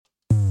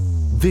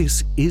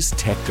This is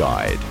Tech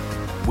Guide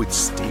with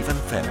Stephen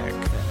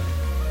Fennick.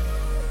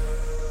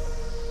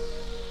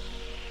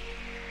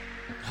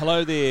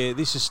 Hello there,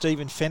 this is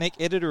Stephen Fennick,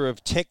 editor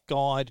of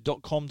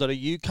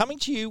techguide.com.au, coming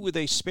to you with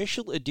a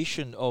special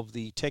edition of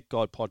the Tech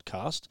Guide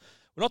podcast.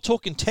 We're not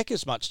talking tech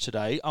as much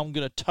today. I'm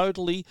going to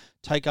totally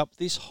take up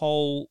this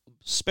whole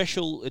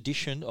special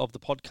edition of the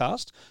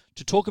podcast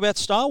to talk about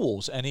Star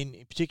Wars, and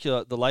in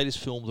particular the latest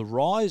film, The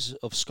Rise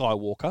of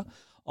Skywalker.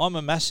 I'm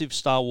a massive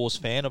Star Wars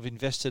fan. I've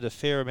invested a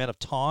fair amount of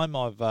time.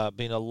 I've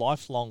been a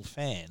lifelong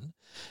fan.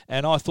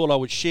 And I thought I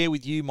would share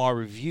with you my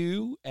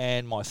review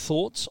and my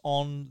thoughts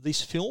on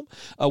this film.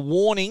 A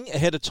warning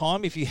ahead of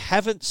time, if you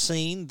haven't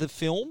seen the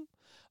film,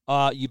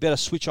 you better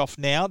switch off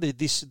now.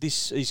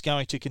 This is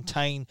going to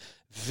contain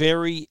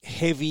very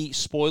heavy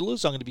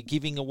spoilers. I'm going to be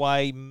giving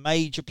away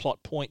major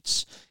plot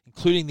points,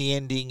 including the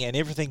ending and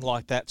everything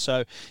like that.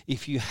 So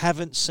if you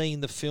haven't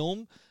seen the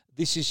film,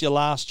 this is your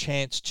last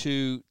chance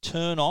to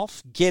turn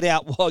off, get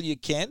out while you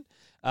can,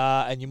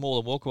 and you're more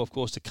than welcome, of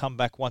course, to come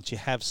back once you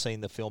have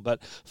seen the film.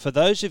 But for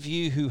those of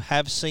you who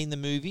have seen the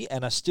movie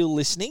and are still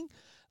listening,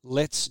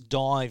 let's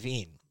dive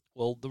in.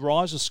 Well, The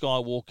Rise of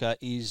Skywalker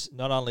is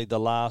not only the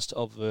last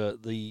of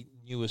the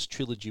newest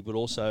trilogy, but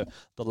also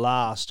the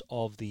last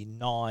of the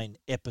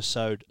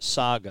 9-episode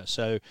saga.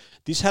 So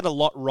this had a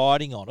lot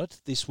riding on it.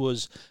 This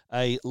was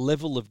a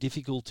level of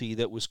difficulty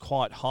that was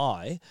quite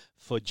high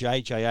for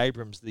J.J.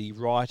 Abrams, the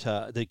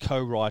writer, the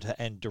co-writer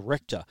and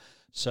director.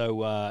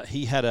 So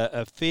he had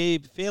a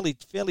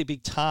fairly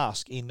big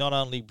task in not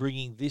only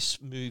bringing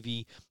this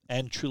movie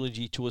and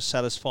trilogy to a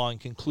satisfying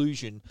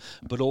conclusion,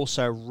 but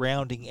also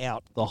rounding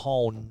out the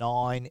whole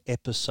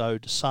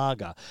 9-episode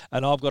saga.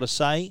 And I've got to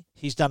say,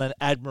 he's done an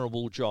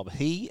admirable job.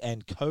 He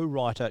and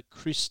co-writer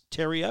Chris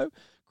Terrio.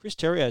 Chris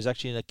Terrio is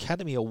actually an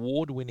Academy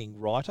Award-winning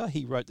writer.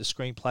 He wrote the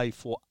screenplay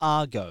for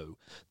Argo,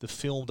 the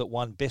film that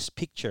won Best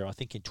Picture, I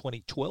think, in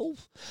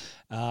 2012.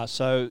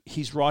 So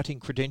his writing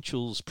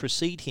credentials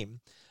precede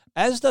him,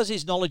 as does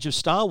his knowledge of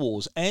Star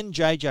Wars and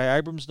J.J.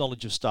 Abrams'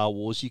 knowledge of Star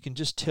Wars. You can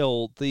just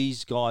tell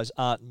these guys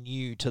aren't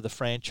new to the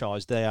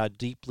franchise. They are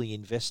deeply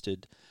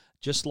invested,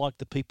 just like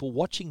the people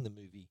watching the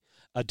movie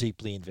are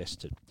deeply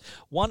invested.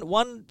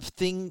 One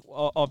thing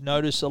I've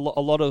noticed, a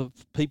lot of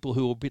people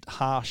who are a bit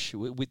harsh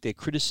with their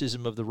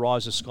criticism of The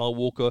Rise of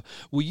Skywalker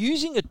were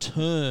using a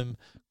term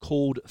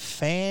called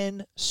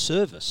fan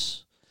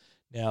service.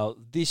 Now,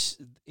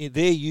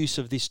 their use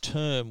of this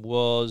term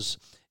was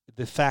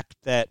the fact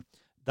that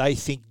they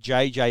think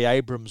J.J.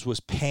 Abrams was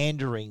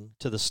pandering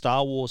to the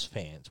Star Wars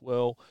fans.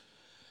 Well,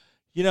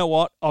 you know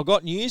what? I've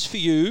got news for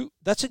you.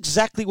 That's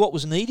exactly what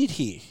was needed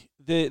here.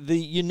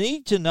 You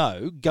need to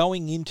know,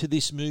 going into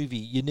this movie,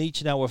 you need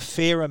to know a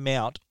fair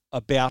amount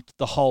about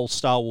the whole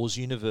Star Wars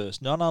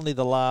universe, not only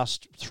the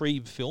last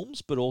 3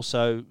 films, but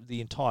also the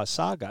entire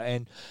saga.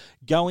 And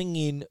going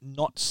in,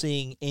 not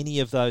seeing any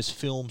of those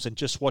films and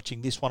just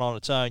watching this one on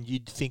its own,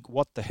 you'd think,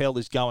 what the hell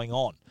is going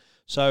on?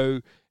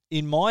 So,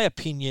 in my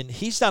opinion,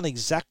 he's done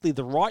exactly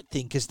the right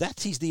thing, because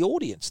he's the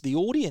audience. The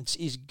audience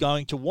is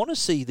going to want to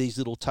see these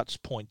little touch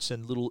points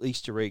and little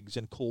Easter eggs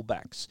and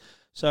callbacks.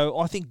 So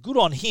I think good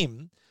on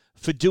him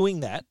for doing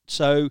that.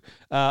 So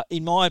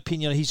in my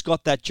opinion, he's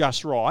got that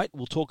just right.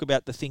 We'll talk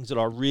about the things that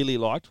I really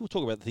liked. We'll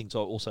talk about the things I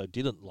also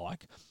didn't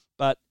like.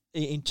 But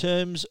in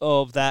terms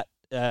of that,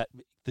 the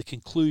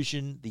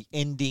conclusion, the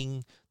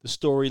ending, the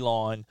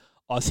storyline,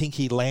 I think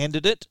he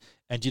landed it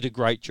and did a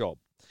great job.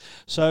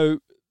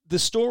 So the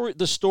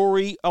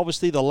story,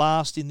 obviously the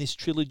last in this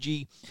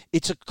trilogy,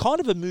 it's a kind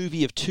of a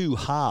movie of 2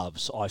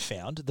 halves, I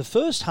found. The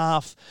first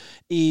half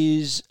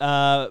is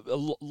a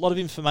lot of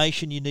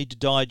information you need to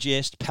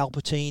digest.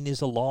 Palpatine is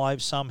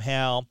alive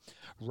somehow.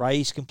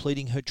 Rey's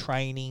completing her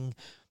training.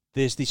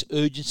 There's this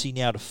urgency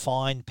now to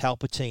find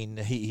Palpatine.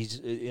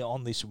 He's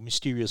on this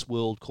mysterious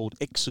world called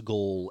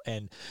Exegol,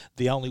 and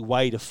the only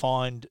way to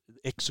find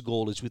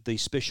Exegol is with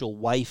these special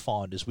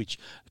wayfinders, which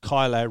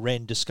Kylo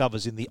Ren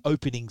discovers in the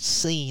opening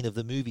scene of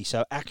the movie.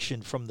 So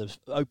action from the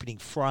opening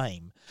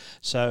frame.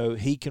 So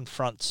he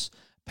confronts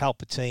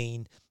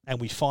Palpatine,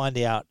 and we find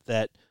out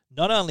that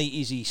not only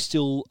is he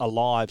still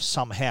alive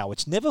somehow,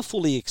 it's never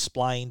fully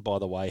explained, by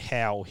the way,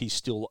 how he's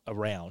still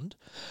around,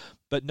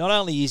 but not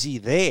only is he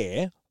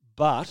there,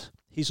 but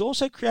he's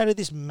also created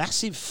this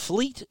massive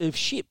fleet of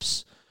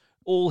ships.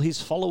 All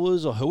his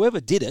followers, or whoever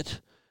did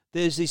it,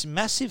 there's this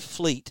massive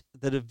fleet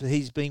that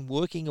he's been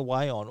working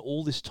away on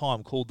all this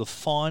time, called the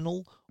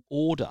Final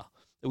Order.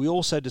 We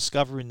also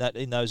discover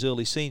in those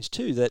early scenes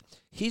too that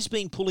he's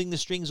been pulling the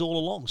strings all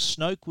along.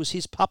 Snoke was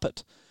his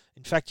puppet.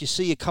 In fact, you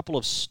see a couple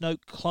of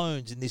Snoke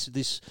clones in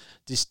this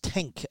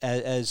tank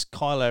as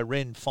Kylo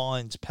Ren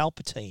finds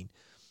Palpatine.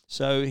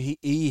 So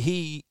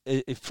he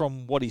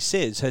from what he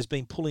says, has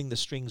been pulling the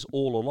strings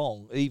all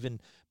along,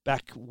 even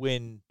back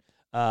when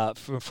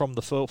from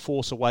the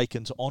Force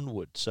Awakens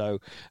onward. So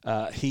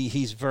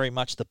he's very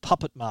much the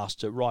puppet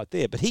master right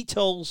there. But he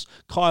tells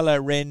Kylo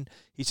Ren,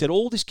 he said,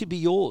 all this can be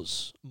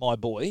yours, my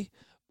boy.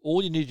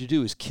 All you need to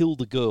do is kill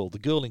the girl. The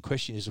girl in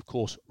question is, of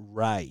course,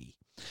 Rey.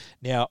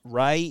 Now,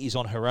 Rey is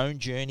on her own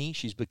journey.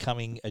 She's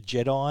becoming a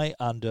Jedi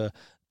under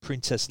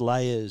Princess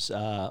Leia's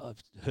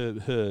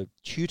her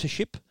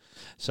tutorship.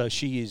 So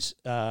she is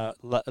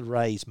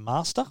Rey's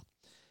master,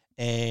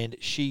 and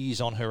she's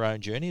on her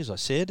own journey, as I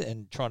said,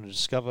 and trying to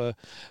discover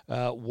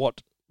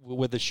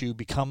whether she'll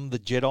become the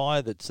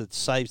Jedi that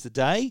saves the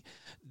day.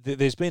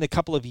 There's been a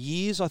couple of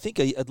years, I think,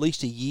 at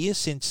least a year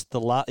since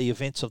the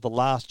events of The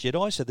Last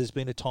Jedi, so there's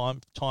been a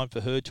time for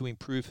her to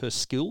improve her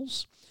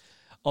skills.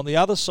 On the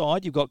other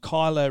side, you've got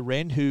Kylo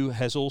Ren, who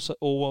has also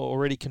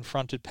already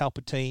confronted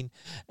Palpatine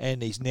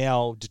and is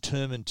now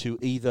determined to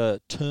either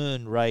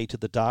turn Rey to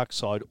the dark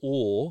side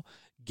or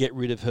get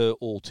rid of her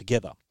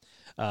altogether.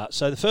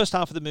 So the first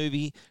half of the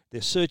movie,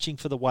 they're searching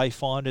for the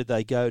Wayfinder.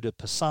 They go to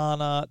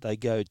Pisana. They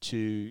go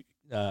to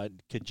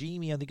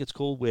Kajimi, I think it's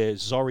called, where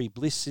Zori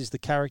Bliss is the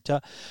character.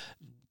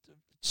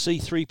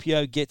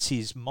 C-3PO gets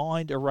his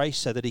mind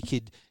erased so that he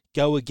could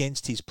go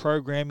against his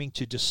programming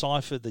to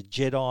decipher the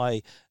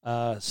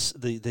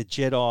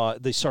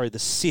the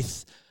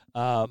Sith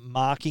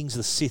markings,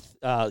 the Sith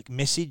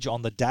message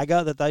on the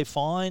dagger that they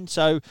find.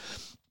 So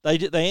they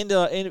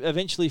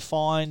eventually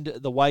find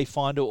the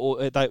Wayfinder,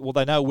 or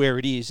they know where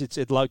it is. It's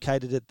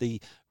located at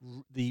the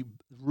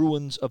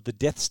ruins of the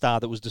Death Star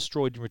that was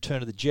destroyed in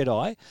Return of the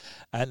Jedi,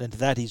 and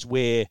that is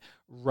where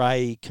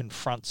Rey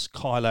confronts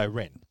Kylo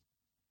Ren.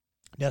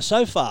 Now,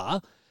 so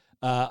far,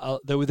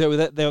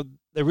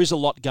 there is a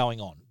lot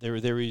going on.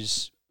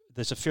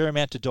 There's a fair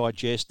amount to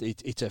digest.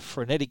 It's a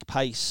frenetic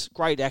pace,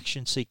 great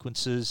action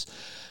sequences,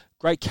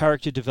 great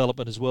character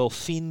development as well.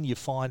 Finn, you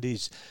find,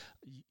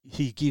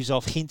 he gives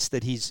off hints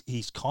that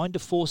he's kind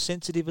of Force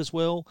sensitive as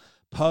well.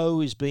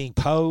 Poe is being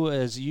Poe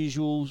as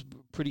usual,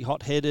 pretty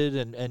hot-headed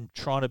and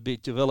trying to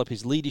develop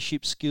his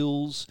leadership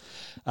skills.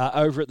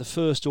 Over at the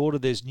First Order,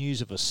 there's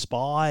news of a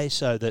spy,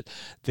 so that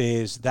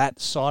there's that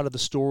side of the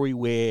story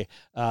where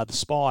the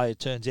spy, it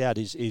turns out,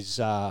 is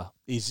General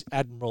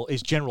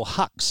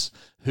Hux,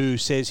 who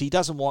says he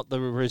doesn't want the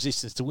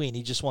Resistance to win.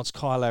 He just wants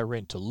Kylo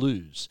Ren to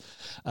lose.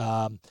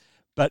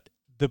 But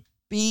the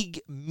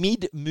big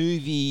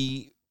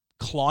mid-movie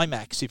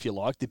climax, if you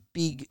like, the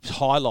big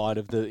highlight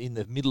in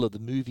the middle of the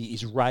movie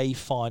is Rey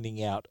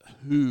finding out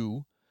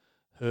who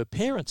her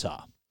parents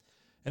are.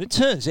 And it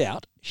turns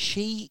out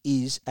she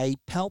is a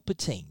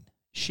Palpatine.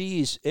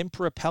 She is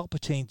Emperor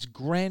Palpatine's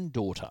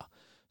granddaughter.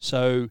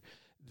 So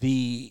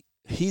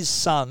his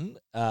son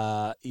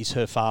is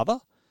her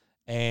father,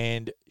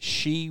 and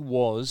she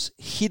was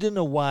hidden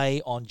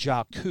away on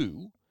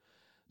Jakku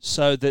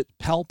so that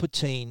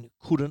Palpatine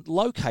couldn't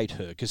locate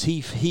her, because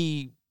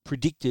he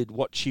predicted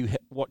what she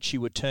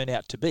would turn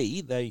out to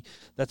be.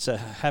 That's a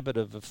habit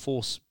of a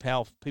Force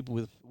power.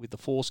 People with the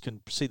Force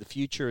can see the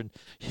future, and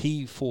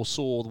he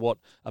foresaw what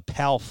a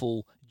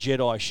powerful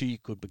Jedi she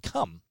could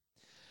become.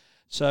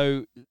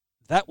 So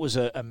that was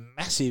a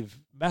massive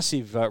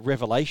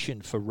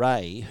revelation for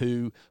Rey,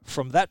 who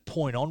from that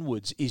point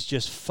onwards is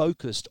just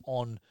focused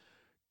on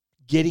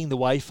getting the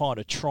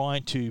Wayfinder,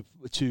 trying to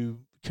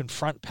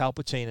confront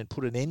Palpatine and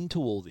put an end to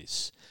all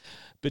this.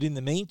 But in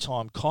the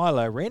meantime,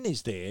 Kylo Ren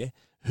is there,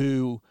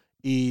 who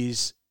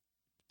is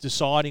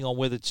deciding on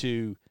whether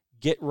to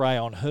get Rey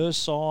on his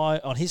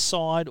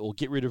side, or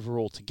get rid of her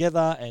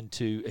altogether and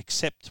to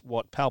accept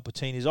what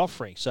Palpatine is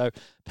offering. So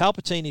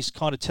Palpatine is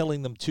kind of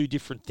telling them two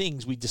different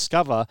things. We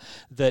discover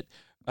that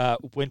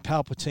when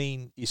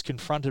Palpatine is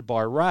confronted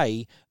by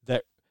Rey,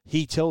 that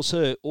he tells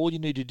her, all you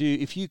need to do,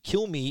 if you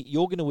kill me,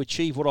 you're going to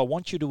achieve what I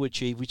want you to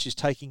achieve, which is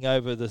taking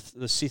over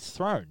the Sith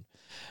throne.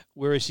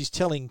 Whereas he's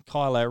telling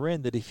Kylo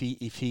Ren that if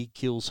he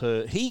kills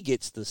her, he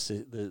gets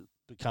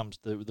becomes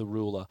the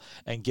ruler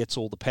and gets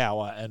all the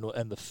power and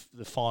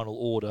the final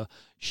order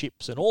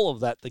ships and all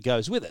of that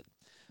goes with it.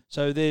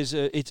 So there's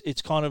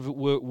it's kind of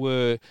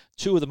where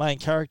two of the main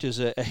characters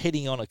are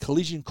heading on a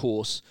collision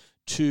course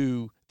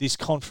to this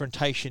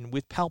confrontation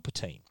with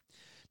Palpatine.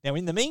 Now,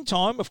 in the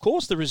meantime, of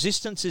course, the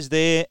Resistance is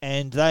there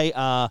and they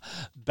are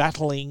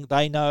battling.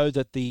 They know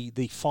that the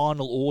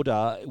final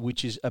order,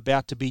 which is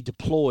about to be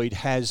deployed,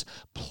 has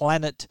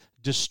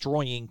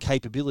planet-destroying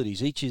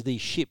capabilities. Each of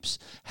these ships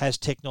has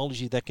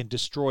technology that can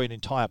destroy an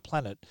entire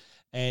planet.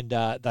 And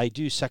they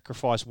do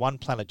sacrifice one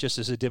planet just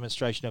as a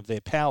demonstration of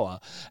their power,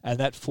 and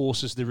that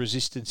forces the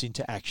Resistance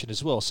into action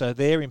as well. So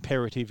their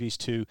imperative is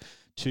to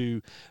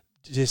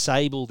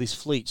disable this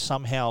fleet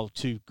somehow,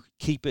 to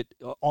keep it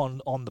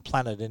on the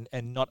planet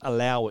and not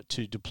allow it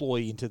to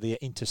deploy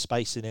into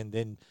space and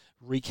then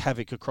wreak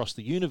havoc across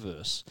the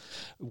universe.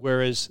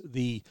 Whereas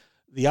the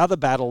other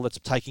battle that's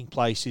taking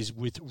place is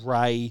with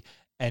Rey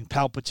and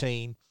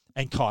Palpatine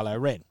and Kylo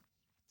Ren.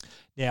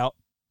 Now,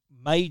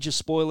 major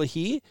spoiler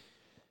here,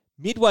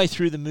 midway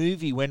through the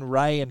movie when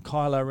Rey and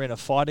Kylo Ren are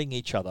fighting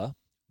each other,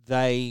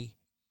 Rey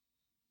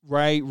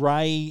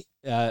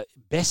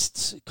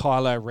bests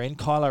Kylo Ren.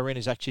 Kylo Ren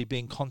is actually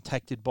being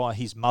contacted by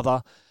his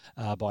mother,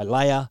 by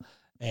Leia,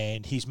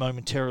 and he's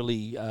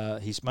momentarily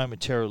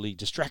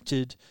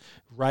distracted.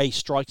 Rey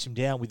strikes him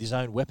down with his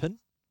own weapon,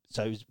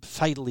 so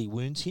fatally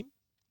wounds him.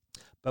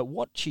 But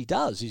what she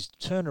does is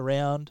turn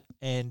around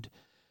and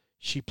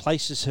she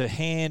places her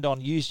hand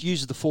on,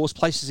 uses the Force,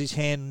 places his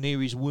hand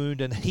near his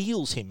wound and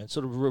heals him and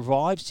sort of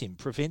revives him,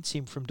 prevents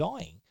him from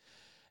dying.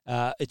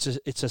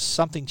 It's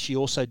something she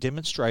also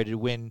demonstrated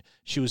when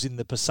she was in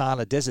the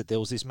Pasana Desert. There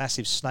was this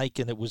massive snake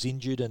and it was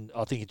injured, and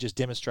I think it just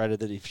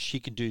demonstrated that if she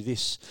can do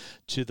this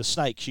to the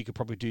snake, she could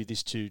probably do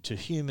this to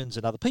humans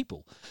and other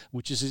people,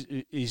 which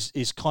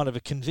is kind of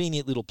a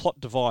convenient little plot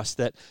device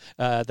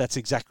that's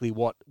exactly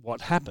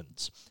what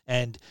happens.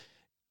 And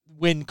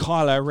when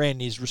Kylo Ren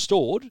is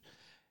restored,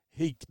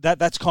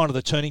 that's kind of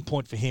the turning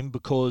point for him,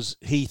 because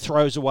he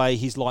throws away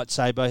his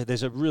lightsaber.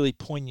 There's a really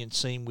poignant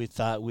scene with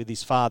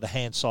his father,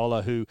 Han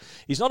Solo, who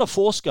is not a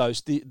Force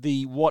ghost.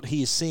 The what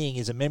he is seeing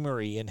is a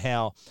memory, and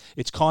how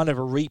it's kind of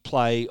a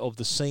replay of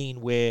the scene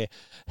where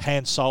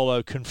Han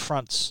Solo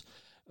confronts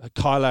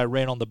Kylo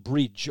Ren on the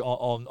bridge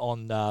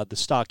on the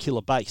Star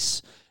Killer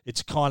base.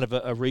 It's kind of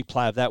a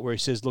replay of that, where he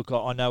says, look,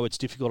 I know it's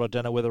difficult. I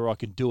don't know whether I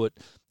can do it.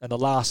 And the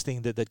last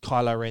thing that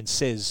Kylo Ren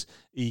says,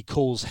 he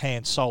calls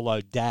Han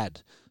Solo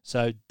Dad.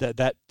 So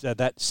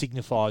that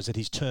signifies that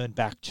he's turned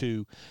back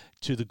to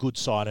the good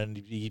side, and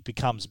he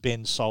becomes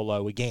Ben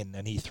Solo again,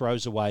 and he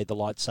throws away the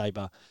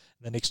lightsaber.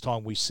 The next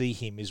time we see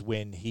him is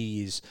when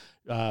he is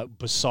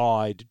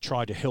beside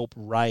trying to help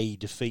Rey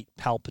defeat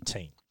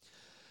Palpatine.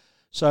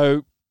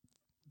 So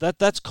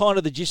that's kind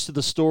of the gist of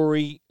the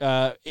story.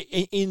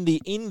 In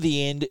the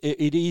end,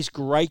 it is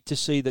great to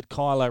see that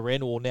Kylo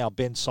Ren, or now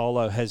Ben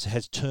Solo,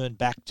 has turned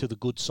back to the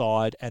good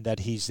side, and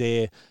that he's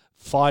there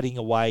fighting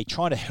away,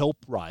 trying to help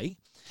Rey.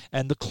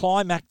 And the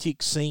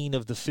climactic scene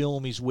of the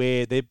film is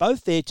where they're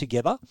both there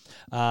together.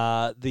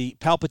 The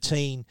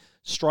Palpatine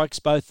strikes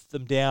both of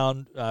them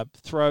down,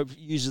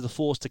 uses the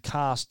Force to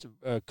cast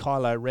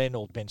Kylo Ren,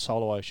 or Ben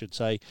Solo, I should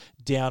say,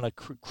 down a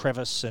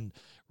crevice, and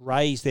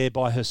Rey's there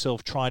by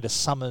herself trying to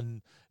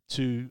summon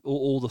to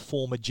all the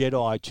former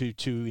Jedi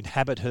to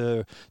inhabit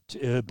her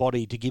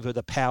body, to give her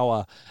the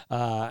power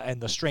and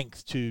the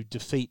strength to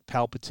defeat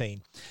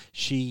Palpatine.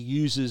 She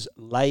uses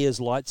Leia's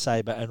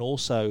lightsaber and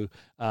also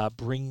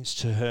brings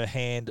to her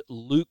hand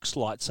Luke's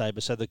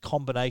lightsaber. So the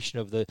combination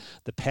of the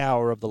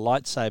power of the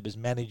lightsabers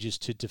manages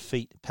to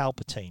defeat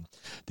Palpatine.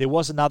 There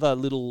was another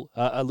little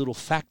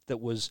fact that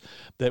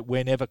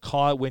when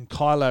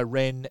Kylo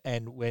Ren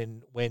and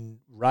when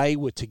Rey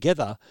were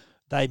together,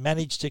 they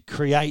managed to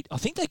create, I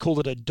think they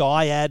called it a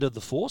dyad of the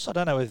Force. I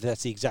don't know if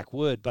that's the exact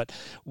word, but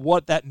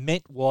what that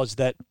meant was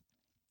that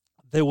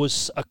there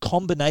was a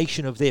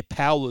combination of their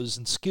powers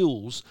and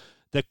skills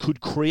that could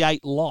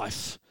create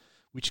life,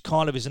 which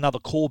kind of is another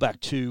callback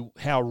to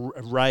how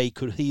Rey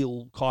could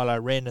heal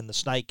Kylo Ren and the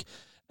snake,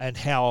 and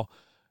how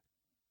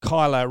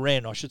Kylo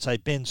Ren, I should say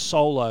Ben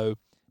Solo,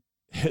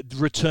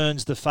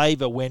 returns the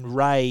favor when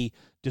Rey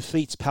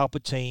defeats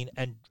Palpatine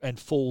and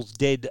falls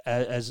dead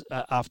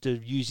after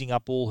using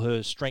up all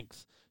her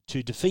strength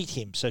to defeat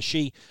him. So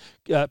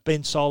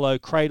Ben Solo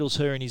cradles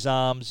her in his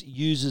arms,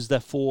 uses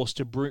the Force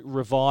to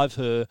revive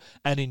her,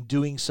 and in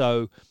doing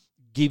so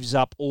gives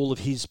up all of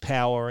his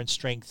power and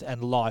strength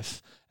and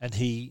life, and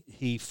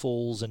he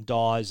falls and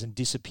dies and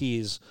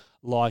disappears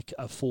like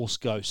a Force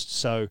ghost.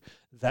 So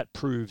that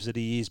proves that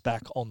he is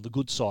back on the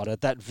good side.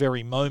 At that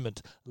very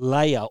moment,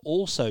 Leia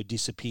also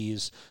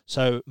disappears.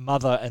 So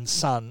mother and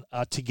son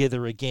are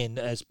together again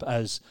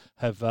as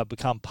have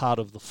become part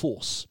of the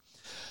Force.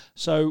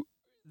 So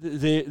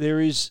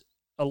there is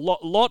a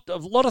lot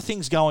of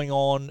things going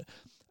on.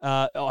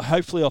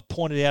 Hopefully I've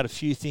pointed out a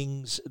few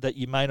things that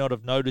you may not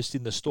have noticed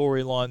in the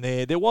storyline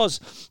there. There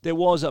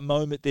was a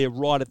moment there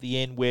right at the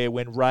end where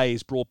when Rey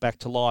is brought back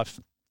to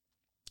life,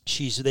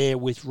 she's there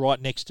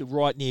right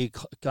near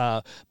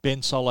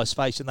Ben Solo's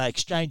face, and they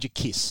exchange a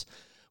kiss,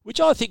 which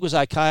I think was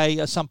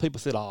okay. Some people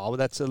said, well,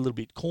 that's a little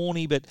bit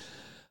corny, but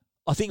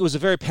I think it was a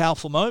very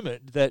powerful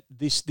moment that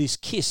this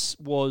kiss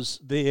was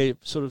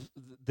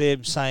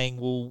them saying,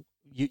 well,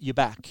 you're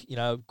back,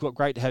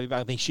 great to have you back.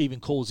 I think she even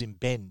calls him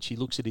Ben. She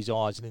looks at his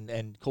eyes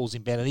and calls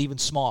him Ben, and even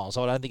smiles.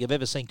 I don't think I've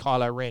ever seen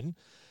Kylo Ren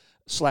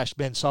 /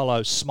 Ben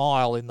Solo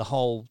smile in the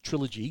whole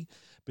trilogy,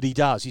 but he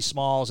does. He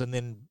smiles, and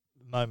then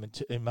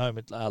a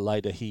moment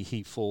later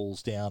he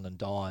falls down and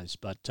dies.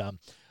 But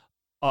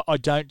I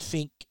don't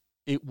think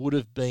it would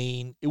have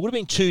been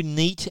too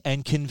neat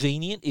and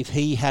convenient if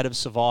he had have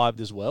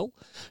survived as well.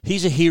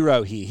 He's a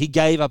hero here. He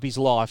gave up his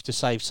life to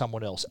save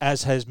someone else,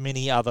 as has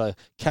many other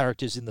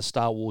characters in the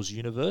Star Wars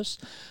universe.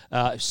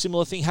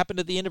 Similar thing happened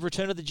at the end of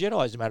Return of the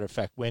Jedi, as a matter of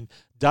fact, when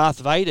Darth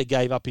Vader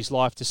gave up his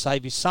life to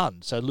save his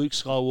son. So Luke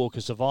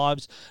Skywalker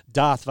survives.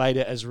 Darth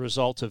Vader, as a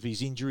result of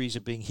his injuries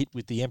of being hit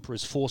with the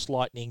Emperor's Force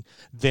lightning,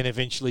 then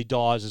eventually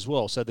dies as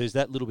well. So there's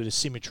that little bit of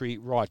symmetry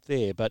right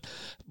there. But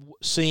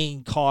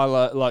seeing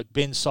Kylo, like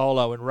Ben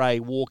Solo and Rey,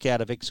 walk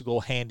out of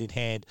Exegol hand in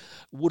hand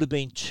would have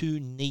been too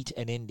neat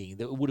an ending.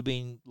 That would have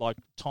been like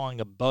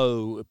tying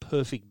a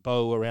perfect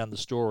bow around the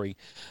story.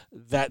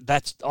 I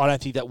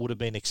don't think that would have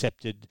been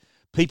accepted.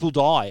 People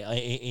die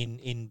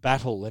in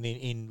battle and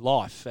in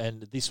life,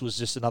 and this was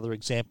just another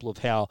example of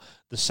how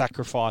the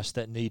sacrifice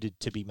that needed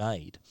to be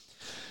made.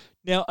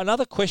 Now,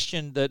 another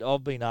question that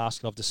I've been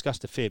asked, and I've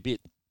discussed a fair bit,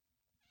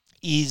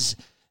 is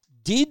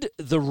Did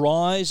The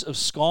Rise of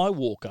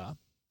Skywalker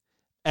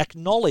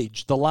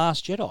acknowledge The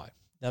Last Jedi?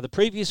 Now, the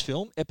previous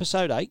film,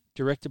 Episode 8,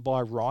 directed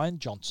by Rian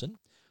Johnson,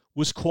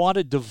 was quite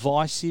a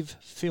divisive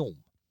film.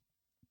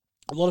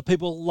 A lot of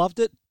people loved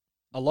it.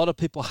 A lot of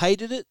people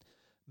hated it.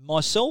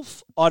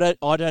 Myself,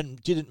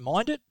 didn't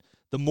mind it.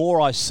 The more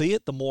I see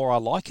it, the more I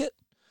like it.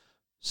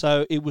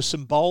 So it was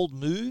some bold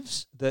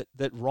moves that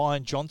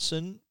Rian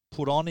Johnson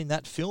put on in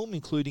that film,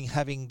 including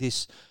having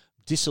this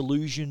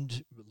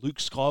disillusioned Luke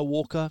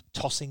Skywalker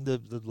tossing the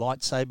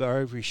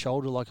lightsaber over his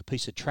shoulder like a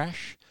piece of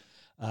trash,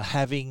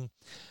 having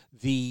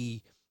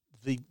the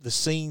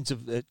scenes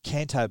of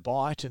Canto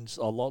Bight and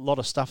a lot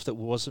of stuff that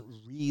wasn't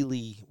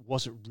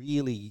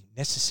really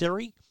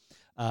necessary.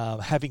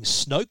 Having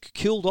Snoke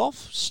killed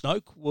off.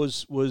 Snoke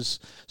was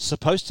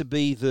supposed to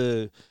be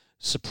the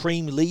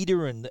supreme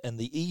leader and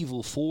the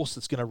evil force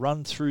that's going to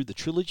run through the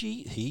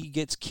trilogy. He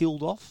gets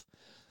killed off.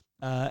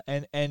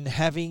 And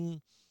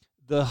having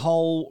the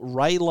whole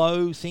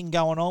Reylo thing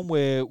going on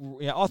where,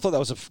 I thought that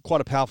was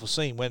quite a powerful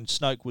scene when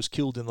Snoke was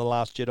killed in The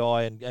Last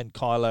Jedi and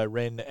Kylo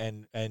Ren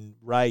and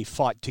Rey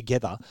fight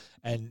together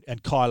and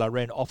Kylo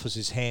Ren offers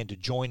his hand to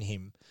join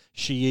him.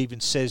 She even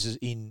says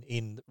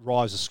in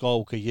Rise of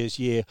Skywalker, yes,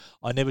 yeah,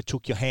 I never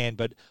took your hand,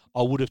 but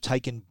I would have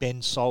taken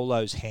Ben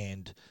Solo's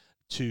hand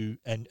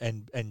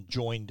and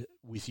joined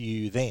with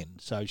you then.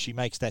 So she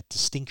makes that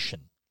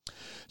distinction.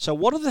 So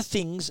what are the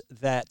things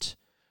that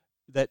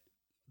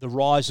The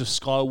Rise of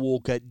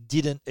Skywalker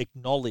didn't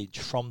acknowledge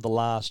from The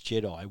Last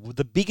Jedi?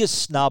 The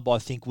biggest snub, I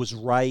think, was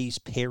Rey's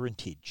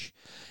parentage.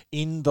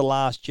 In The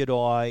Last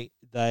Jedi,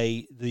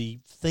 the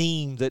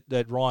theme that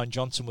Rian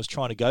Johnson was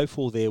trying to go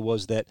for there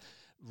was that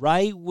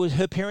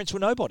her parents were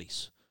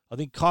nobodies. I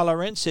think Kylo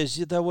Ren says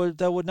they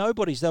were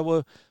nobodies. They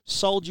were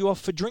sold you off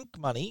for drink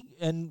money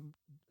and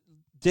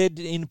dead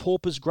in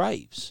paupers'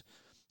 graves.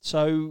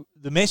 So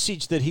the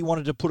message that he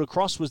wanted to put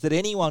across was that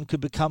anyone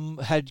could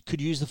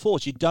use the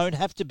Force. You don't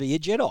have to be a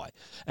Jedi.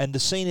 And the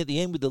scene at the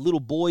end with the little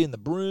boy in the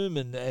broom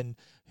and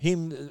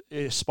him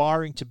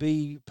aspiring to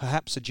be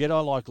perhaps a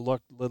Jedi like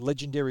the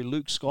legendary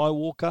Luke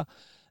Skywalker,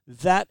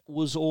 that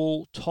was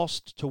all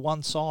tossed to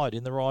one side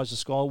in The Rise of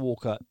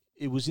Skywalker.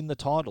 It was in the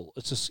title.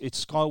 It's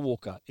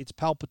Skywalker. It's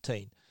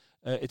Palpatine.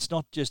 It's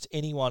not just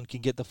anyone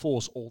can get the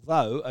Force,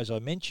 although, as I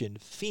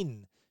mentioned,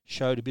 Finn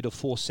showed a bit of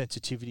Force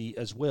sensitivity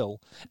as well,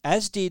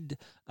 as did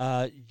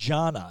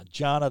Jana.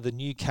 Jana, the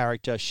new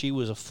character, she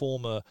was a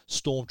former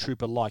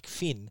stormtrooper like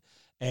Finn,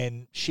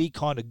 and she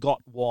kind of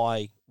got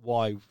why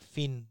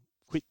Finn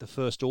quit the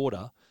First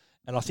Order,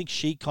 and I think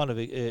she kind of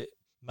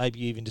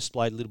maybe even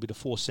displayed a little bit of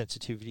Force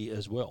sensitivity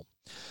as well.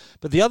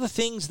 But the other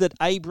things that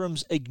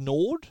Abrams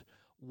ignored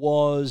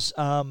was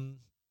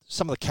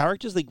some of the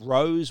characters. I think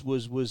Rose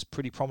was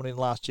pretty prominent in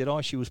Last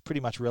Jedi. She was pretty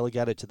much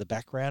relegated to the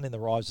background in The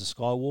Rise of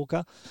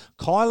Skywalker.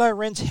 Kylo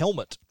Ren's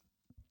helmet.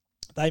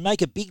 They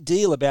make a big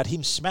deal about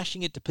him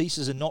smashing it to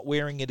pieces and not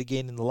wearing it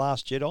again in The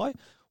Last Jedi.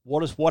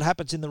 What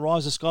happens in The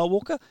Rise of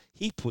Skywalker?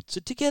 He puts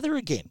it together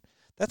again.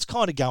 That's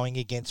kind of going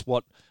against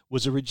what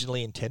was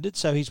originally intended.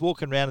 So he's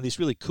walking around in this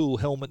really cool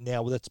helmet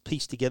now that's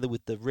pieced together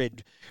with the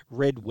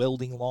red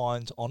welding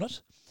lines on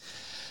it.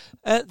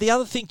 The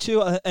other thing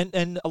too,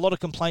 and a lot of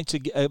complaints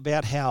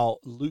about how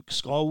Luke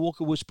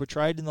Skywalker was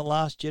portrayed in The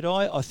Last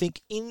Jedi. I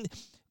think in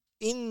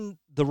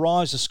The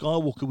Rise of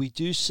Skywalker, we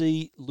do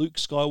see Luke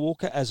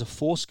Skywalker as a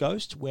Force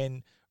ghost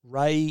when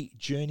Rey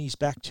journeys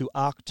back to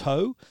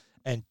Ahch-To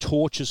and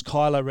tortures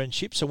Kylo Ren's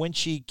ship. So when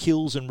she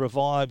kills and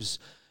revives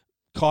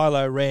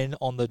Kylo Ren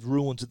on the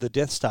ruins of the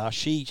Death Star,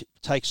 she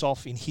takes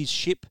off in his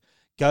ship,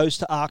 goes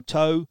to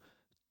Ahch-To,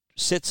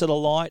 sets it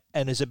alight,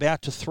 and is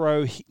about to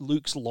throw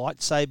Luke's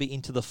lightsaber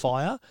into the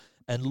fire,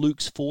 and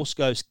Luke's Force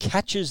Ghost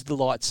catches the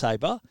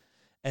lightsaber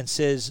and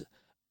says,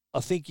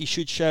 I think you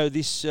should show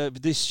this,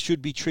 this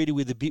should be treated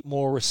with a bit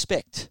more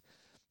respect.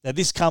 Now,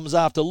 this comes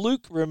after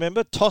Luke,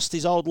 remember, tossed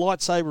his old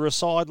lightsaber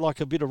aside like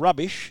a bit of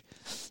rubbish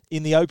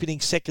in the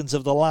opening seconds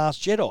of The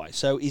Last Jedi.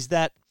 So is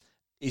that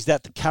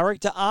the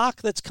character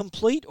arc that's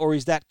complete, or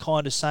is that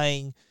kind of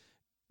saying,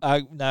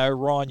 no,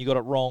 Ryan, you got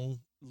it wrong,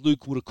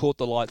 Luke would have caught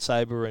the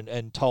lightsaber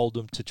and told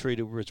them to treat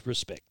it with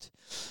respect.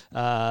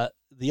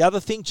 The other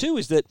thing, too,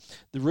 is that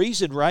the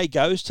reason Rey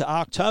goes to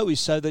Ahch-To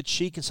is so that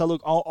she can say,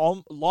 look,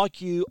 I'm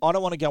like you, I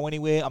don't want to go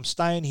anywhere, I'm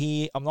staying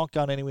here, I'm not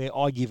going anywhere,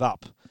 I give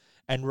up.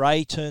 And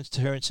Rey turns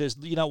to her and says,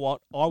 you know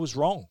what, I was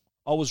wrong.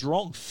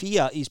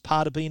 Fear is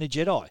part of being a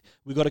Jedi.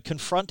 We've got to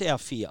confront our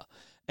fear.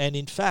 And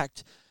in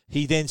fact,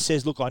 he then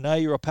says, look, I know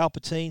you're a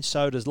Palpatine,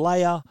 so does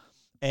Leia,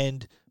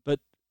 but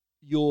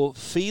your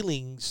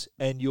feelings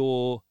and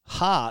your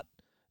heart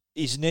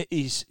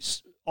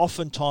is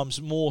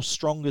oftentimes more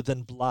stronger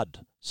than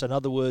blood. So in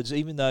other words,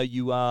 even though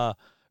you are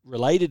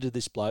related to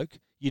this bloke,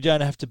 you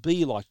don't have to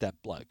be like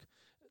that bloke.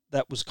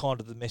 That was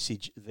kind of the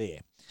message there.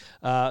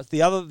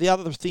 The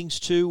other things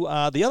too.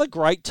 The other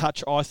great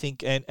touch, I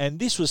think, and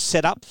this was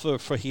set up for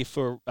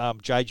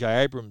J.J.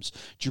 Abrams.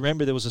 Do you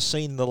remember there was a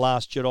scene in The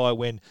Last Jedi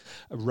when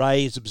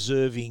Rey is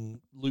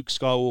observing Luke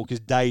Skywalker's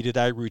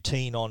day-to-day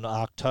routine on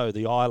Ahch-To,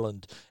 the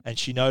island, and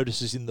she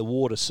notices in the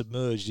water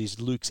submerged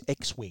is Luke's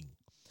X-Wing.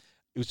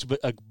 it was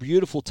a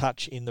beautiful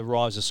touch in The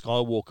Rise of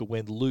Skywalker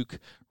when Luke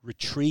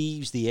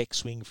retrieves the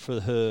X-Wing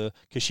for her,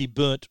 because she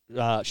burnt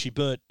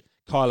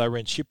Kylo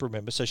Ren's ship,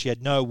 remember? So she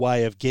had no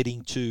way of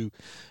getting to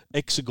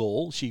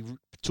Exegol. She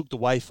took the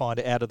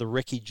Wayfinder out of the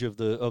wreckage of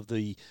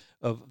the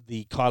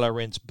Kylo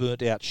Ren's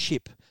burnt out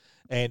ship,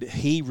 and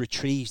he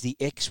retrieves the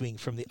X-Wing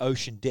from the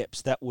ocean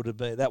depths. That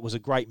was a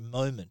great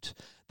moment.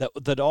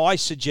 That I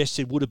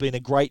suggested would have been a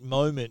great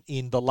moment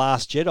in The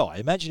Last Jedi.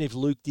 Imagine if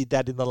Luke did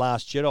that in The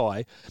Last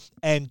Jedi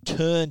and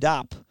turned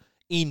up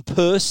in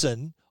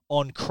person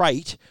on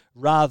Crate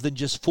rather than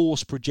just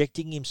force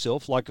projecting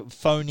himself, like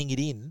phoning it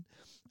in.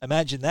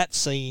 Imagine that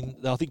scene.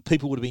 I think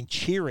people would have been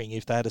cheering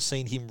if they had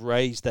seen him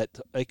raise that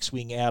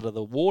X-Wing out of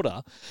the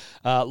water.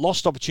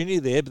 Lost opportunity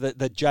there, but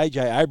that J.J.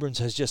 Abrams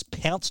has just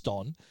pounced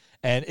on.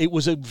 And it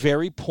was a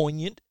very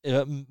poignant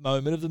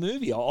moment of the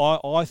movie.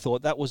 I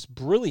thought that was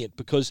brilliant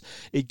because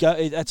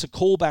that's a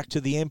callback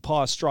to The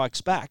Empire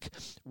Strikes Back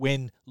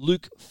when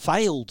Luke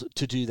failed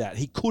to do that.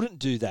 He couldn't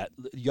do that.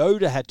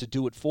 Yoda had to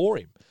do it for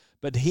him.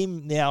 But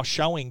him now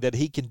showing that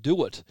he can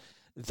do it,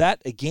 that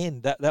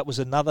again, that was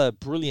another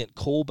brilliant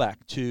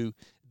callback to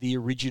the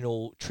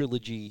original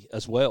trilogy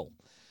as well.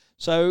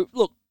 So,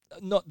 look,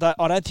 not that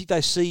I don't think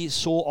they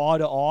saw eye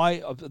to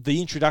eye.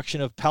 The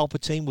introduction of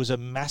Palpatine was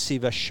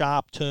a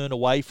sharp turn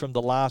away from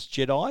The Last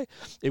Jedi.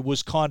 It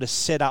was kind of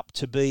set up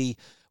to be,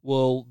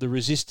 well, the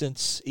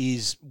Resistance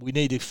we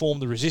need to form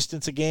the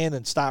Resistance again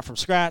and start from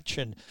scratch.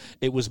 And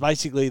it was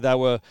basically they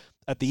were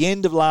at the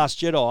end of Last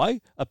Jedi,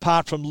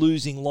 apart from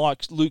losing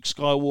like Luke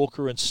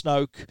Skywalker and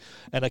Snoke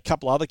and a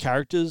couple other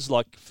characters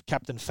like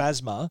Captain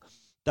Phasma,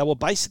 they were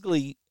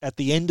basically at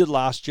the end of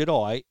Last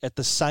Jedi at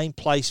the same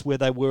place where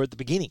they were at the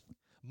beginning,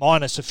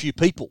 minus a few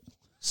people.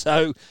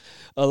 So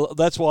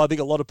that's why I think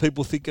a lot of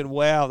people thinking,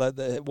 wow,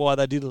 why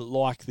they didn't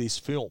like this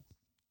film.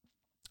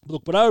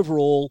 Look, but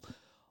overall,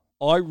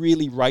 I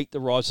really rate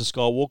The Rise of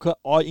Skywalker.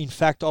 In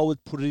fact, I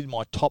would put it in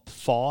my top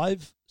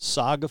 5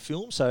 saga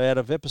films. So out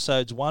of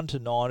episodes 1 to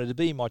 9, it'd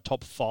be in my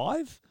top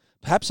 5,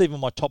 perhaps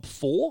even my top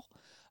 4.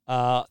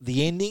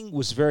 The ending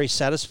was very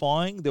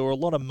satisfying. There were a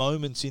lot of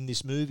moments in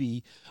this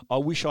movie. I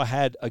wish I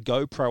had a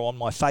GoPro on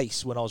my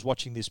face when I was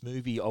watching this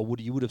movie.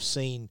 You would have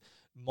seen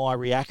my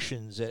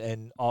reactions,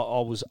 and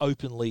I was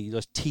openly,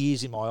 there's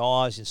tears in my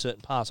eyes in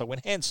certain parts. Like when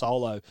Han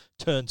Solo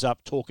turns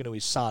up talking to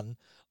his son,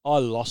 I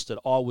lost it.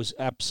 I was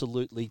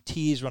absolutely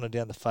tears running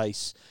down the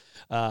face.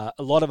 A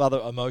lot of other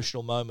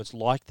emotional moments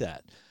like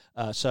that.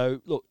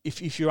 So, look,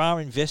 if you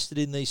are invested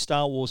in these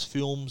Star Wars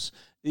films,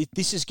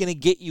 this is going to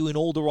get you in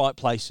all the right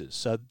places.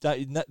 So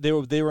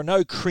there are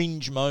no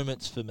cringe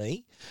moments for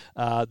me.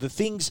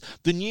 The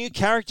new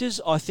characters,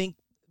 I think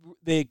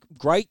they're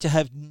great to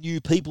have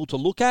new people to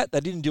look at. They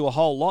didn't do a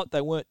whole lot.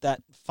 They weren't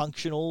that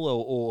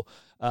functional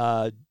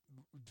or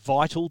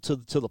vital to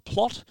the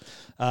plot.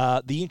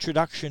 The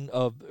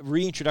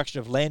reintroduction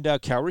of Lando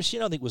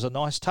Calrissian, I think, was a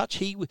nice touch.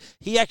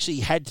 He actually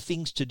had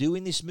things to do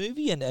in this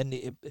movie, and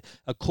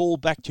a call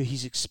back to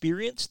his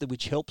experience,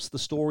 which helps the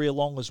story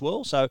along as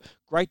well. So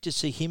great to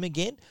see him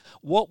again.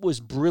 What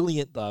was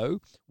brilliant,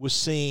 though, was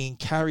seeing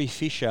Carrie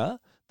Fisher,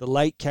 the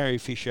late Carrie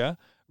Fisher,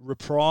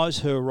 reprise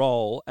her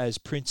role as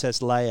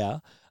Princess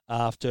Leia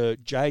after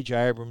J.J.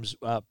 Abrams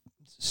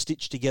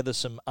stitched together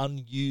some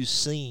unused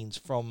scenes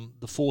from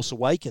The Force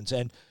Awakens,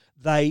 and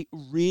they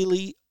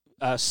really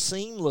are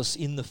seamless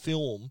in the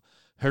film.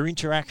 Her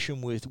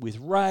interaction with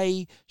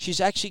Rey, she's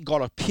actually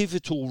got a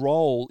pivotal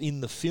role in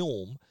the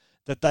film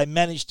that they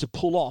managed to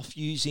pull off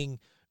using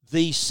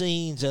these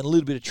scenes and a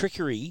little bit of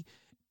trickery.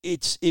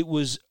 It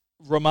was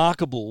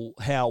remarkable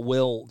how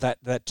well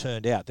that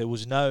turned out. There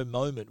was no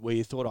moment where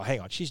you thought, oh, hang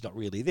on, she's not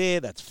really there,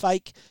 that's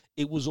fake.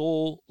 It was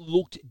all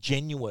looked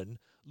genuine,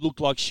 looked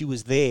like she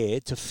was there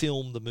to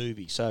film the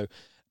movie. So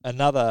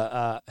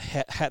another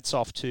hats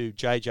off to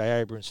J.J.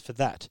 Abrams for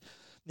that.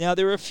 Now,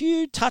 there are a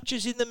few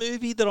touches in the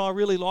movie that I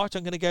really liked.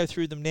 I'm going to go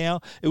through them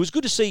now. It was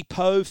good to see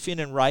Poe, Finn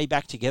and Rey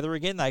back together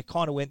again. They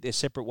kind of went their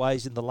separate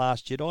ways in The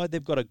Last Jedi.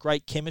 They've got a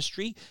great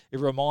chemistry.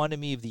 It reminded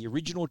me of the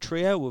original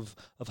trio of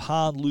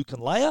Han, Luke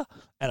and Leia,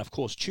 and of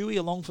course Chewie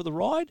along for the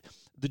ride.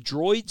 The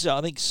droids,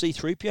 I think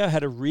C-3PO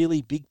had a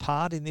really big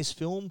part in this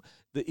film.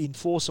 In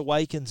Force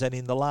Awakens and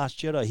in The Last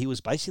Jedi, he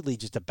was basically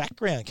just a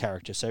background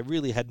character, so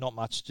really had not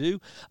much to do.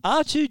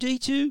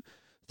 R2-D2,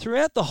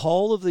 throughout the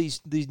whole of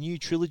these new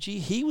trilogy,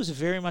 he was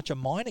very much a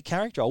minor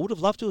character. I would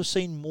have loved to have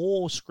seen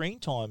more screen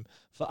time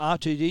for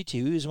R2-D2.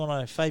 He was one of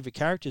my favourite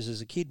characters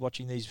as a kid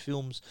watching these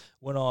films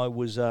when I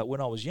was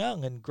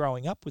young and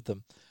growing up with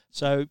them.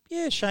 So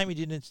yeah, shame he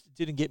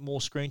didn't get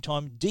more screen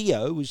time.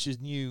 Dio was his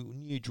new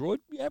droid.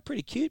 Yeah,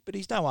 pretty cute, but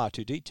he's no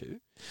R2-D2.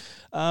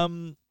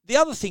 The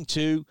other thing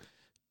too,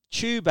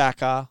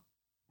 Chewbacca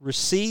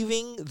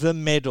receiving the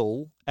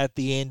medal at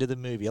the end of the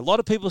movie. A lot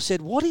of people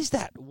said, what is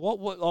that?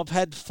 What? I've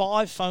had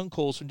 5 phone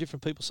calls from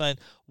different people saying,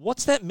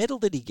 what's that medal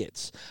that he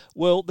gets?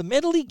 Well, the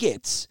medal he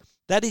gets,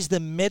 that is the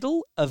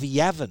Medal of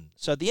Yavin.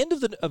 So at the end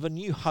of A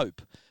New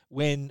Hope,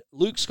 when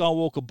Luke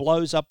Skywalker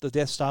blows up the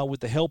Death Star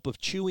with the help of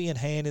Chewie and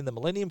Han in the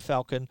Millennium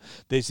Falcon,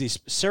 there's this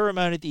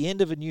ceremony at the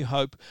end of A New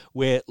Hope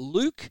where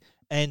Luke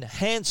and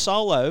Han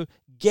Solo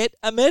get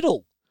a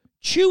medal.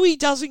 Chewie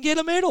doesn't get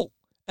a medal.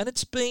 And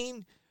it's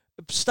been,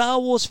 Star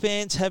Wars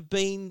fans have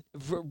been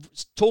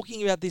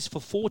talking about this for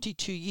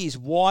 42 years.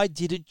 Why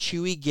didn't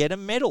Chewie get a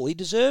medal? He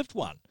deserved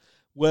one.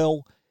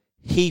 Well,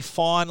 he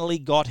finally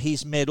got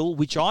his medal,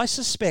 which I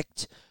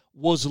suspect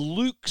was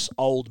Luke's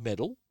old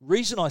medal.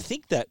 Reason I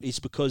think that is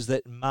because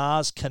that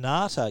Maz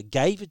Kanata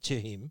gave it to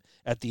him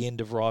at the end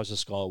of Rise of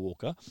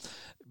Skywalker.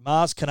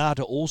 Maz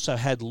Kanata also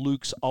had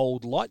Luke's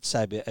old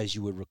lightsaber, as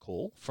you would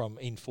recall, from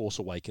In Force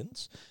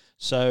Awakens.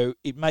 So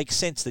it makes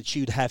sense that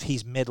you'd have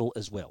his medal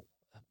as well.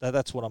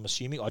 That's what I'm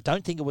assuming. I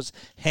don't think it was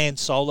Han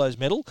Solo's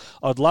medal.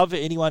 I'd love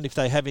anyone, if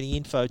they have any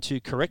info, to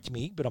correct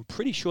me, but I'm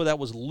pretty sure that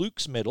was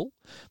Luke's medal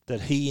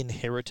that he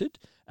inherited.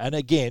 And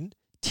again,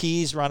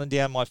 tears running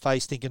down my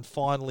face thinking,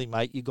 finally,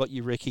 mate, you got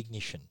your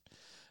recognition.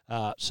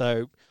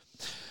 So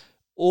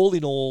all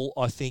in all,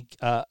 I think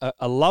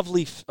a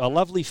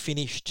lovely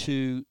finish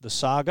to the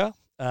saga.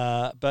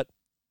 But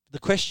the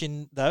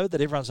question, though, that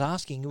everyone's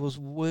asking was,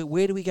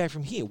 where do we go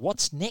from here?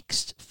 What's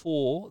next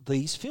for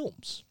these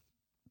films?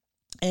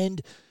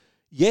 And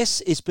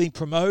yes, it's been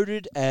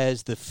promoted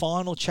as the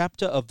final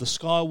chapter of the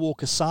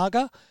Skywalker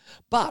saga,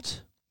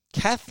 but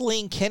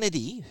Kathleen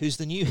Kennedy, who's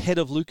the new head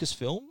of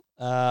Lucasfilm,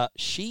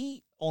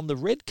 she, on the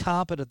red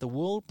carpet at the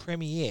world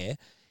premiere,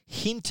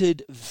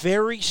 hinted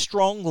very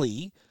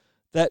strongly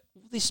that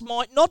this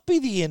might not be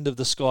the end of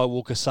the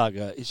Skywalker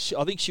saga.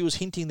 I think she was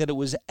hinting that it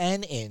was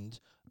an end,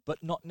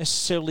 but not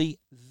necessarily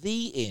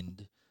the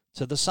end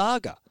to the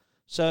saga.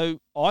 So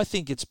I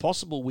think it's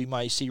possible we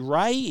may see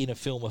Rey in a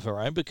film of her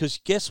own, because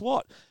guess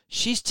what?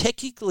 She's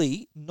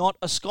technically not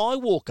a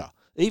Skywalker.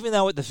 Even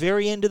though at the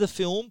very end of the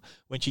film,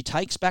 when she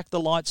takes back the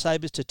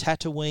lightsabers to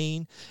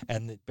Tatooine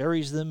and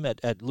buries them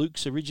at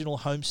Luke's original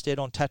homestead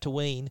on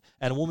Tatooine,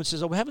 and a woman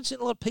says, "Oh, we haven't seen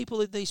a lot of people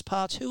in these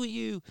parts. Who are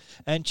you?"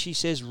 And she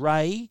says,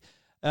 "Rey."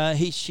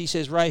 She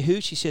says, "Rey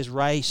who?" She says,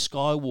 "Rey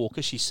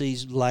Skywalker." She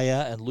sees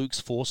Leia and Luke's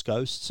Force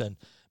ghosts, and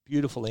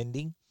beautiful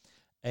ending.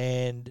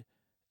 And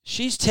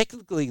she's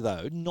technically,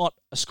 though, not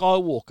a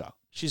Skywalker.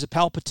 She's a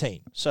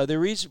Palpatine. So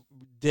there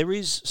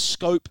is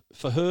scope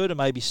for her to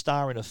maybe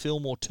star in a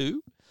film or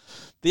two.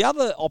 The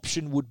other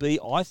option would be,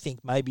 I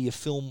think, maybe a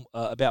film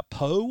about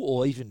Poe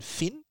or even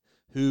Finn,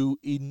 who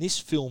in this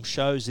film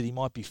shows that he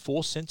might be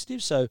Force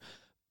sensitive. So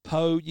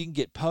Poe, you can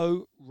get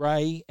Poe,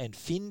 Rey, and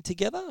Finn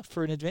together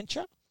for an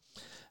adventure.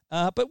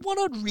 But what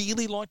I'd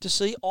really like to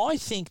see, I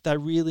think they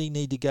really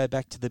need to go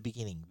back to the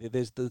beginning.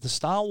 There's the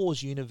Star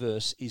Wars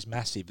universe is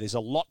massive. There's a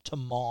lot to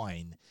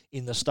mine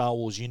in the Star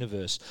Wars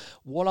universe.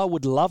 What I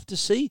would love to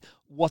see,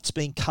 what's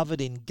been covered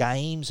in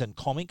games and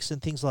comics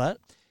and things like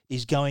that,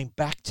 is going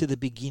back to the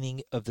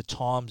beginning of the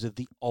times of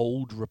the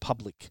Old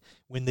Republic,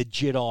 when the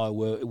Jedi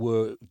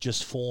were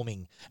just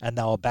forming and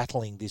they were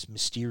battling this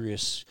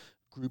mysterious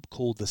group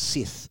called the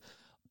Sith.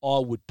 I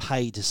would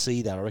pay to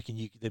see that. I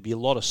reckon there'd be a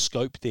lot of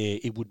scope there.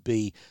 It would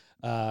be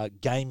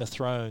Game of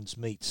Thrones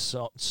meets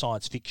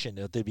science fiction.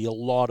 There'd be a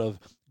lot of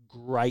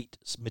great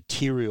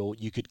material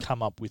you could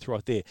come up with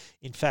right there.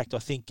 In fact, I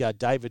think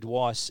David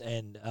Weiss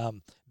and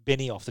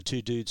Benioff, the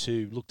two dudes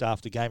who looked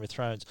after Game of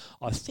Thrones,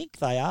 I think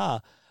they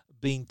are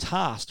being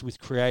tasked with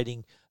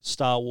creating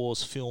Star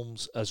Wars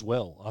films as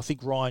well. I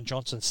think Rian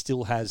Johnson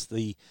still has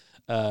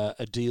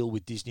a deal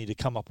with Disney to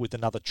come up with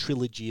another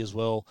trilogy as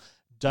well.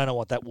 Don't know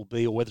what that will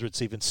be or whether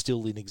it's even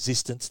still in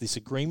existence, this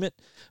agreement,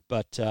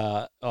 but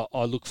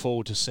I look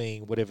forward to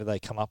seeing whatever they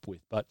come up with.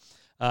 But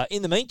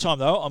in the meantime,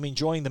 though, I'm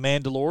enjoying The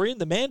Mandalorian.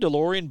 The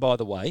Mandalorian, by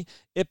the way,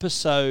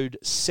 episode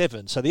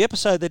 7. So the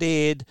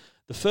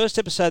first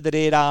episode that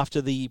aired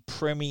after the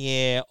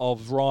premiere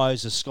of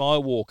Rise of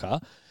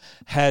Skywalker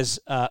has,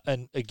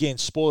 and again,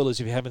 spoilers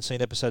if you haven't seen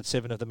episode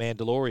 7 of The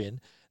Mandalorian,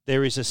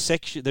 there is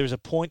a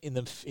point in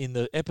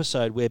the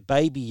episode where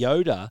Baby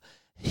Yoda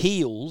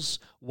heals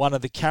one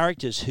of the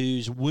characters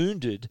who's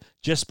wounded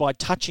just by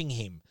touching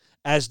him,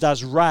 as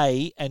does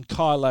Rey and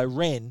Kylo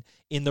Ren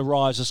in The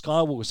Rise of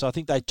Skywalker. So I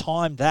think they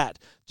timed that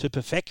to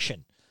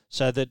perfection,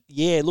 so that,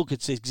 yeah, look,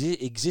 it's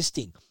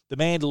existing. The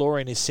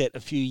Mandalorian is set a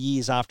few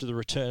years after the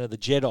Return of the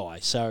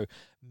Jedi, so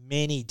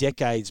many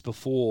decades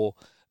before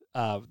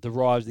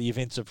the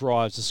events of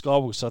Rise of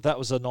Skywalker. So that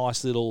was a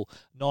nice little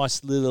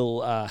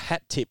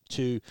hat tip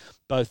to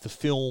both the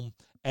film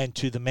and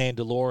to The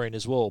Mandalorian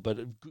as well.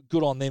 But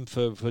good on them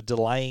for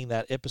delaying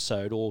that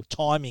episode or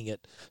timing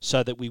it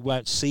so that we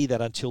won't see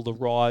that until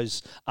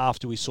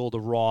after we saw the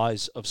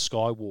Rise of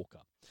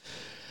Skywalker.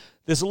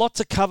 There's a lot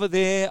to cover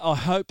there. I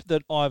hope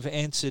that I've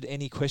answered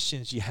any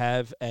questions you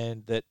have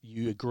and that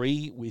you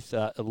agree with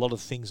a lot of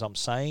things I'm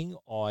saying.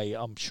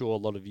 I'm sure a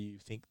lot of you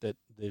think that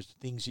there's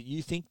things that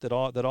you think that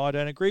I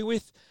don't agree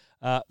with.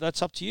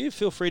 That's up to you.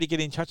 Feel free to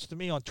get in touch with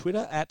me on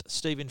Twitter. At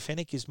Stephen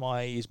Fennick is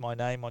my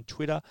name on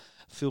Twitter.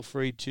 Feel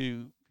free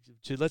to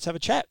let's have a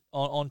chat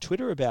on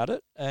Twitter about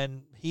it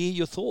and hear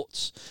your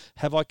thoughts.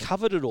 Have I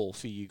covered it all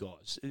for you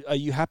guys? Are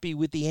you happy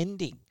with the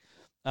ending?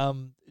 Are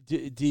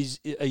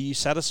you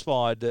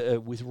satisfied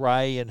with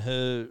Rey and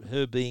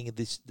her being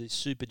this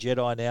super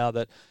Jedi now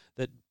that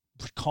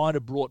kind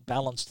of brought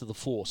balance to the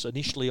Force?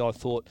 Initially, I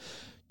thought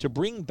to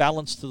bring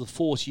balance to the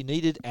Force, you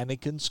needed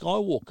Anakin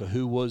Skywalker,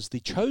 who was the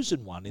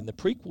chosen one in the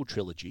prequel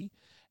trilogy,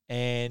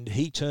 and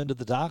he turned to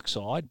the dark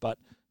side, but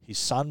his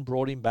son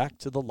brought him back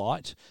to the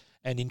light.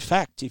 And in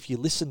fact, if you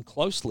listen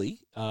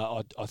closely,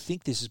 I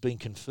think this has been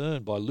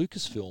confirmed by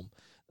Lucasfilm,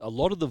 a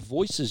lot of the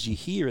voices you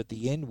hear at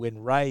the end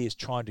when Rey is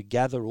trying to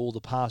gather all the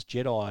past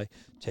Jedi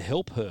to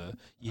help her,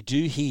 you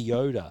do hear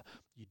Yoda.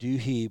 You do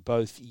hear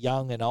both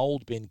young and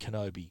old Ben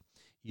Kenobi.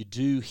 You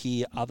do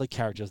hear other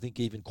characters. I think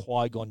even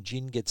Qui-Gon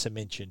Jinn gets a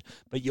mention.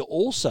 But you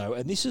also,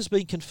 and this has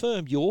been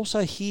confirmed, you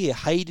also hear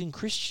Hayden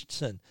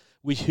Christensen,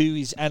 who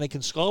is Anakin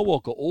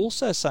Skywalker,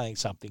 also saying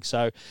something.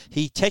 So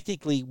he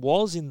technically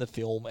was in the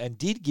film and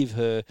did give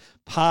her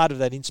part of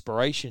that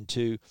inspiration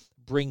to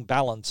bring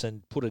balance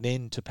and put an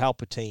end to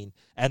Palpatine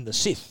and the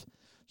Sith.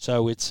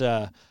 So it's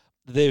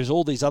there's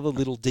all these other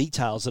little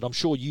details that I'm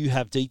sure you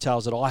have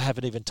details that I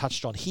haven't even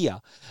touched on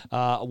here.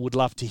 I would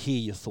love to hear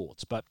your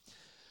thoughts. But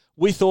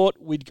we thought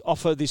we'd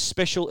offer this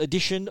special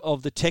edition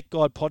of the Tech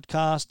Guide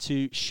podcast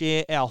to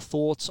share our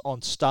thoughts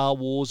on Star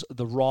Wars: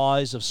 The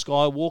Rise of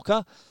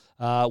Skywalker.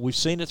 We've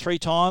seen it 3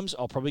 times.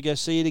 I'll probably go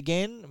see it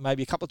again,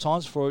 maybe a couple of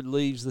times before it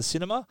leaves the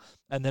cinema.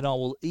 And then I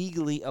will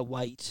eagerly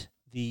await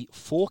the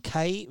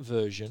 4K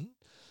version,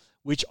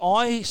 which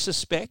I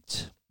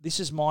suspect, this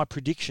is my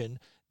prediction,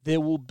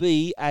 there will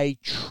be a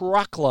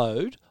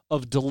truckload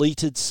of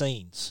deleted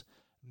scenes.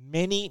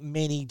 Many,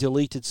 many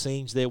deleted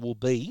scenes there will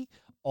be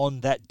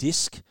on that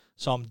disc.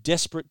 So I'm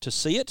desperate to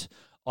see it.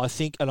 I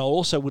think, and I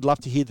also would love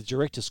to hear the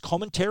director's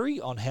commentary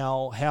on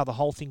how the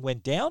whole thing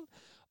went down.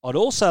 I'd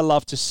also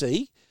love to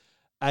see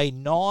a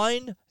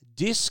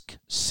 9-disc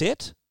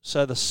set,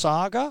 so the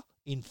saga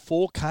in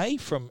 4K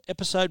from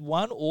episode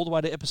 1 all the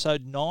way to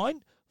episode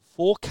 9,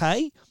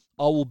 4K.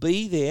 I will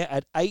be there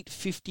at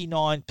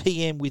 8:59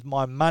 p.m. with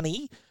my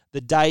money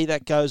the day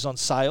that goes on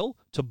sale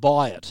to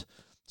buy it.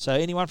 So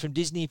anyone from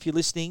Disney, if you're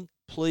listening,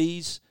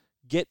 please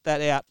get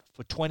that out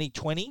for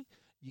 2020.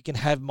 You can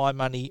have my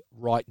money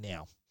right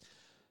now.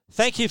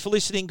 Thank you for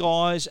listening,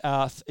 guys.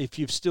 If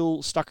you've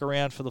still stuck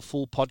around for the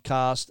full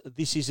podcast,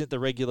 this isn't the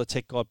regular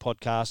Tech Guide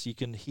podcast. You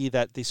can hear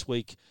that this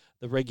week,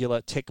 the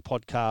regular Tech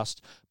podcast.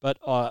 But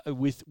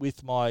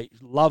with my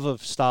love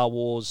of Star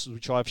Wars,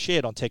 which I've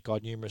shared on Tech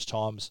Guide numerous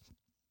times,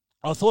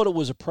 I thought it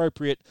was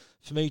appropriate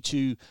for me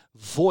to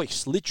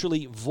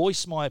literally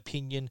voice my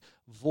opinion,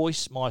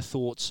 voice my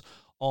thoughts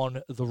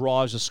on the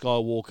Rise of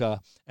Skywalker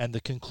and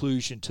the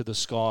conclusion to the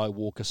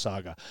Skywalker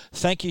saga.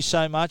 Thank you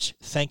so much.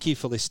 Thank you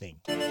for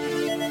listening.